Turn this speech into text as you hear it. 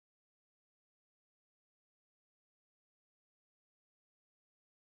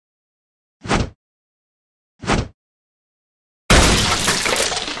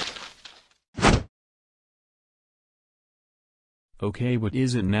Okay, what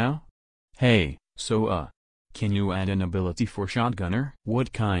is it now? Hey, so can you add an ability for Shotgunner?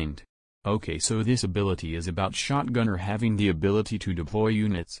 What kind? Okay, so this ability is about Shotgunner having the ability to deploy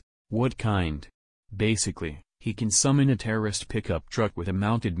units. What kind? Basically, he can summon a terrorist pickup truck with a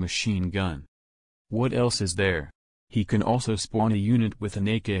mounted machine gun. What else is there? He can also spawn a unit with an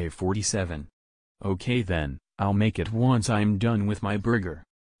AK-47. Okay then, I'll make it once I'm done with my burger.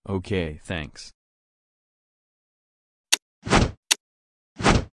 Okay, thanks.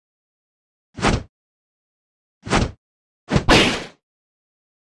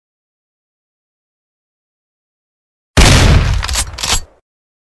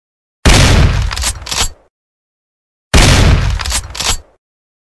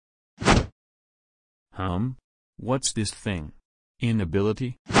 What's this thing?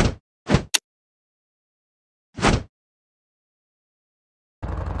 Inability?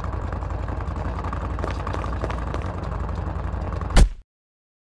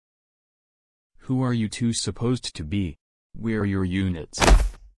 Who are you two supposed to be? Where are your units?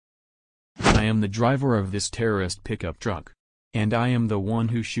 I am the driver of this terrorist pickup truck. And I am the one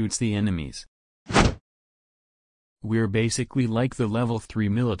who shoots the enemies. We're basically like the level 3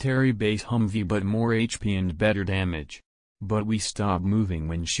 military base Humvee but more HP and better damage. But we stop moving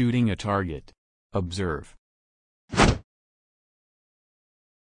when shooting a target. Observe.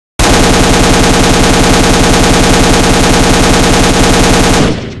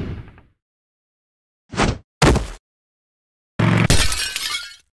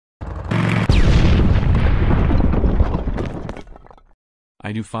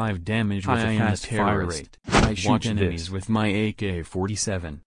 I do 5 damage with a fast fire rate. I shoot enemies with my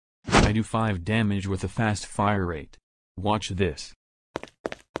AK-47. I do 5 damage with a fast fire rate. Watch this.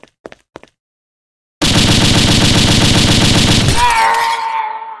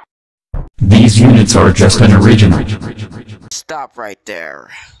 These units are just an original. Stop right there.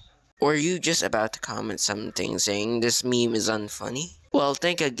 Were you just about to comment something saying this meme is unfunny? Well,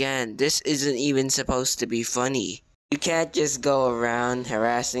 think again, this isn't even supposed to be funny. You can't just go around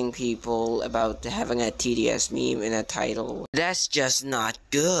harassing people about having a TDS meme in a title. That's just not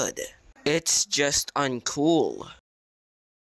good. It's just uncool.